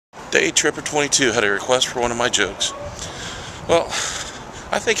Day Tripper 22 had a request for one of my jokes. Well,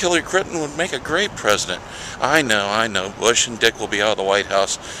 I think Hillary Clinton would make a great president. I know. Bush and Dick will be out of the White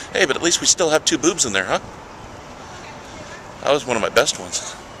House. Hey, but at least we still have 2 boobs in there, huh? That was one of my best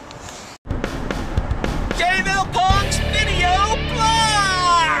ones. Jville Punk's video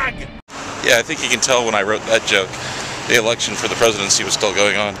blog! Yeah, I think you can tell when I wrote that joke. The election for the presidency was still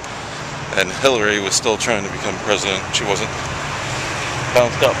going on. And Hillary was still trying to become president. She wasn't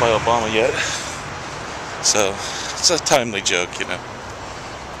bounced out by Obama yet. So, it's a timely joke, you know.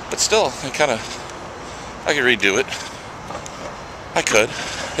 But still, I could redo it. I could.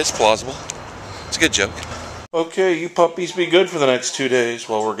 It's plausible. It's a good joke. Okay, you puppies be good for the next 2 days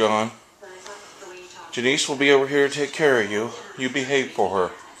while we're gone. Janice will be over here to take care of you. You behave for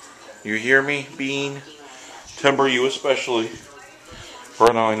her. You hear me, Bean? Timber, you especially.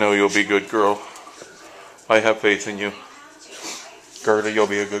 For now, I know you'll be a good girl. I have faith in you. Gerda, you'll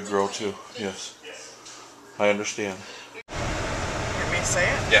be a good girl too. Yes. I understand. Hear me say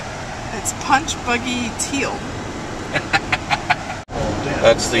it? Yeah. It's Punch Buggy Teal.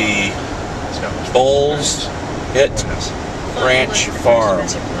 That's the Bulls Hit Ranch Farm.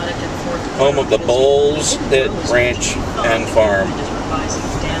 Home of the Bulls Hit Ranch and Farm.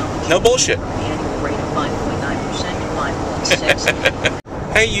 No bullshit.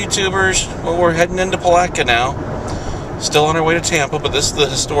 Hey YouTubers, well, we're heading into Palatka now. Still on our way to Tampa, but this is the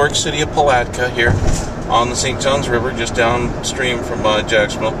historic city of Palatka here on the St. Johns River, just downstream from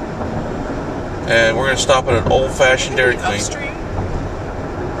Jacksonville. And we're going to stop at an old-fashioned Dairy Queen. Upstream?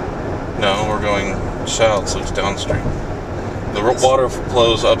 No, we're going south, so it's downstream. The water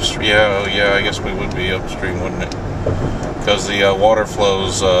flows upstream. Yeah, I guess we would be upstream, wouldn't it? Because the water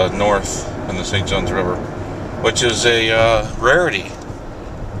flows north in the St. Johns River, which is a rarity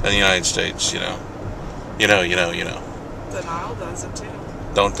in the United States, you know. You know. The Nile does it too.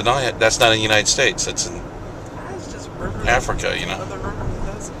 Don't deny it. That's not in the United States. That's in Africa, you know. The river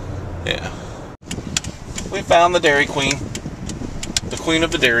does it. Yeah. We found the Dairy Queen. The queen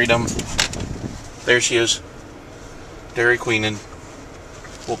of the dairydom. There she is. Dairy Queen, and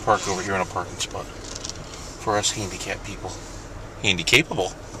we'll park over here in a parking spot for us handicapped people.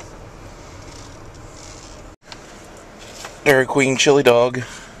 Handy-capable. Dairy Queen chili dog.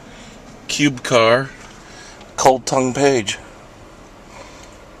 Cube car. Cold tongue page.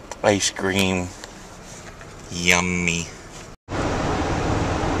 Ice cream. Yummy.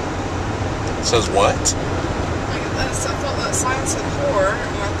 It says what? I thought that sign said whore,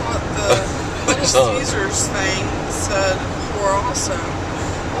 and I thought the Little Caesars thing said whore also.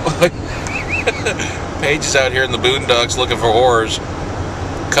 Paige is out here in the boondocks looking for whores.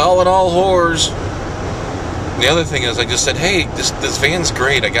 Calling all whores. The other thing is, I just said, hey, this van's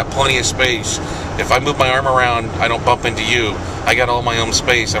great. I got plenty of space. If I move my arm around, I don't bump into you. I got all my own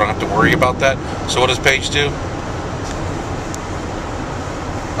space. I don't have to worry about that. So what does Paige do?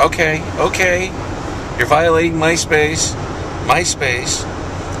 Okay. You're violating my space. My space.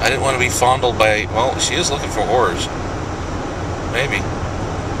 I didn't want to be fondled by... Well, she is looking for whores. Maybe.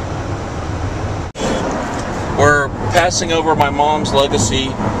 We're passing over my mom's legacy.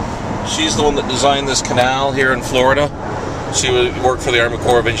 She's the one that designed this canal here in Florida. She worked for the Army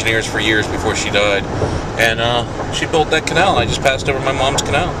Corps of Engineers for years before she died. And she built that canal. I just passed over my mom's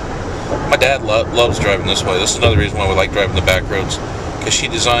canal. My dad loves driving this way. This is another reason why we like driving the back roads. Because she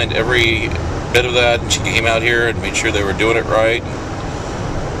designed every bit of that, and she came out here and made sure they were doing it right.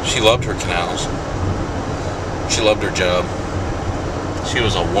 She loved her canals. She loved her job. She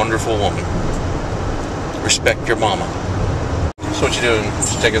was a wonderful woman. Respect your mama. So what you doing?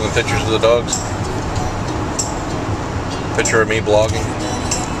 Just taking the pictures of the dogs? Picture of me blogging?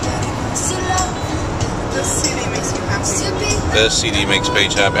 This CD makes me happy. This CD makes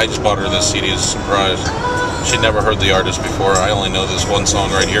Paige happy. I just bought her this CD as a surprise. She'd never heard the artist before. I only know this one song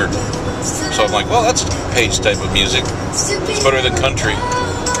right here. So I'm like, well, that's Paige type of music. It's better than country.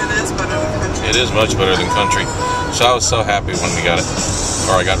 It is better than country. It is much better than country. So I was so happy when we got it.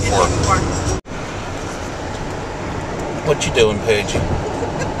 Or I got it for her. What you doing, Paige?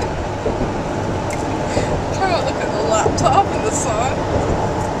 Trying to look at the laptop in the sun.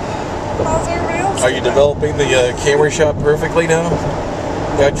 How's everybody else? Are you developing the camera shot perfectly now?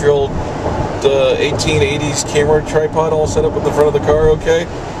 Got your old 1880s camera tripod all set up at the front of the car, okay?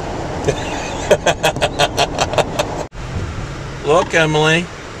 Look, Emily.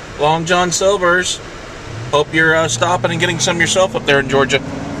 Long John Silver's. Hope you're stopping and getting some yourself up there in Georgia.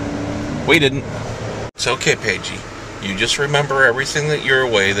 We didn't. It's okay, Paigey. You just remember everything that you're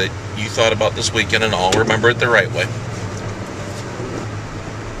away that you thought about this weekend, and I'll remember it the right way.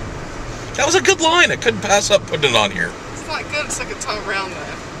 That was a good line. I couldn't pass up putting it on here. It's not good. It's like a Tom Brown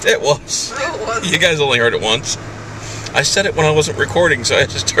though. It was. No, it wasn't. You guys only heard it once. I said it when I wasn't recording, so I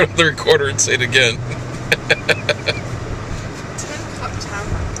just turned on the recorder and say it again. 10 O'clock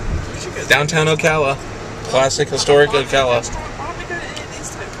Tavern. We should go Downtown Ocala. Classic, historic Ocala. Why don't we go to any of these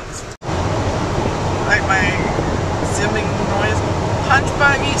type places? Like my zooming noise. Punch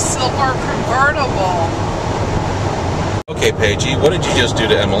buggy silver convertible. Okay, Paigey, what did you just do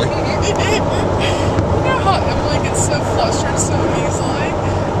to Emily? You know how Emily gets so flustered so easily?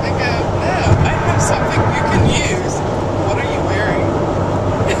 I go, no, I have something you can use. What are you wearing?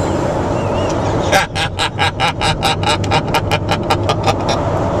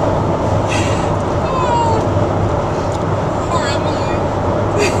 Oh, poor Emily.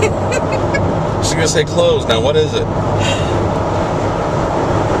 She's gonna say clothes. Now, what is it?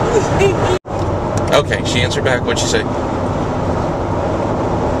 Okay, she answered back. What'd she say?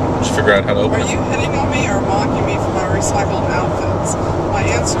 Just figure out how to open Are it. you hitting on me or mocking me for my recycled outfits? My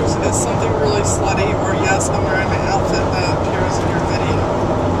answer is something really slutty, or yes, I'm wearing my outfit that appears in your video.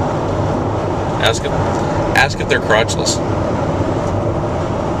 Ask if they're crotchless.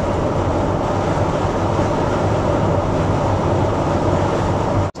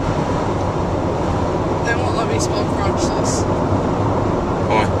 They won't let me spell crotchless.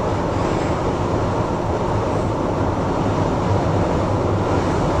 Why?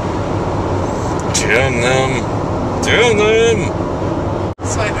 Damn them.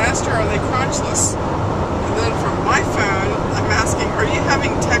 So I asked her, are they crotchless? And then from my phone, I'm asking, are you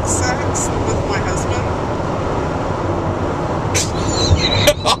having text sex with my husband?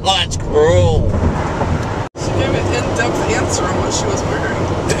 Oh, that's cruel. She gave an in-depth answer on what she was wearing.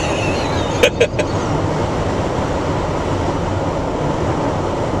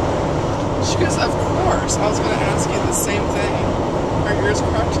 She goes, of course. I was going to ask you the same thing. Are yours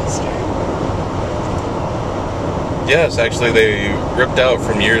crotchless, Jay? Yes, actually, they ripped out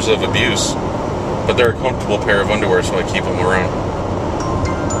from years of abuse, but they're a comfortable pair of underwear, so I keep them around.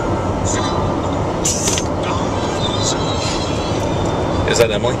 Is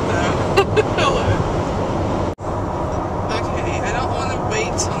that Emily? No. Hello. Okay, I don't want to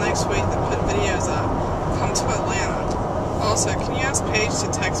wait till next week to put videos up. Come to Atlanta. Also, can you ask Paige to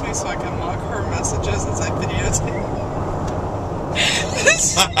text me so I can log her messages as I videotape?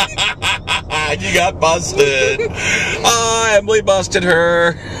 You got busted. Ah, Emily busted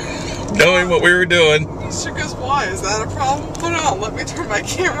her, knowing what we were doing. She goes, why? Is that a problem? Hold on, let me turn my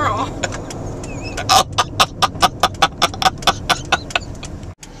camera on.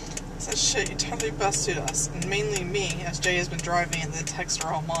 Says, shit, you totally busted us, and mainly me, as Jay has been driving and the texts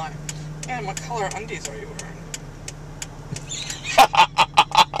are all mine. And what color undies are you wearing?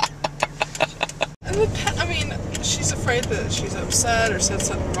 And I mean, she's afraid that she's upset or said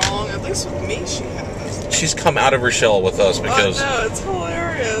something wrong. At least with me, she has. She's come out of her shell with us because no, it's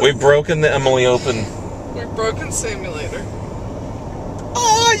hilarious. we've broken the Emily open. We've broken Samulator.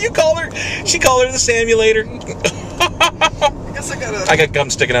 Oh, you called her. She called her the Samulator. I guess I got gum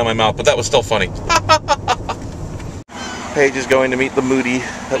sticking out of my mouth, but that was still funny. Paige is going to meet the Moody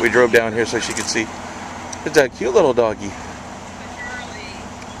that we drove down here so she could see. It's a cute little doggy.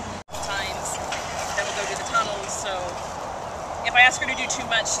 If I ask her to do too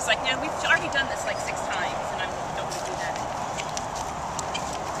much, she's like, no, we've already done this like 6 times, and I don't want to do that anymore.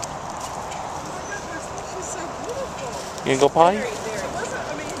 She's so beautiful. You gonna go potty? It wasn't,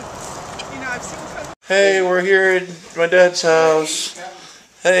 I mean, you know, I've seen some. Hey, we're here at my dad's house.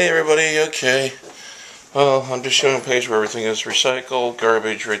 Hey, everybody, okay. Well, I'm just showing Paige where everything is recycled.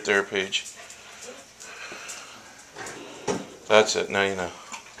 Garbage right there, Paige. That's it, now you know.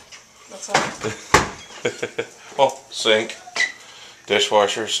 That's all. Well, sink,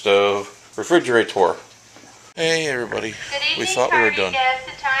 dishwasher, stove, refrigerator. Hey everybody, we thought we were done. Guests,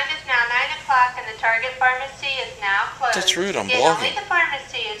 the time is now 9 o'clock and the Target pharmacy is now closed. That's rude, I'm Again, vlogging. only the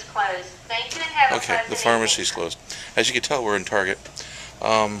pharmacy is closed. Thank you and have a Okay, pleasant the pharmacy's closed. As you can tell, we're in Target.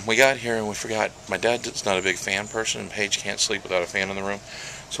 We got here and we forgot, my dad's not a big fan person and Paige can't sleep without a fan in the room.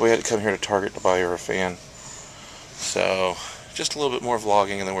 So we had to come here to Target to buy her a fan. So, just a little bit more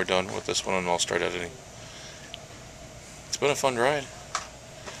vlogging and then we're done with this one and I'll start editing. It's been a fun ride.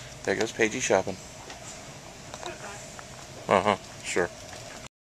 There goes Paigey shopping. Uh-huh, sure.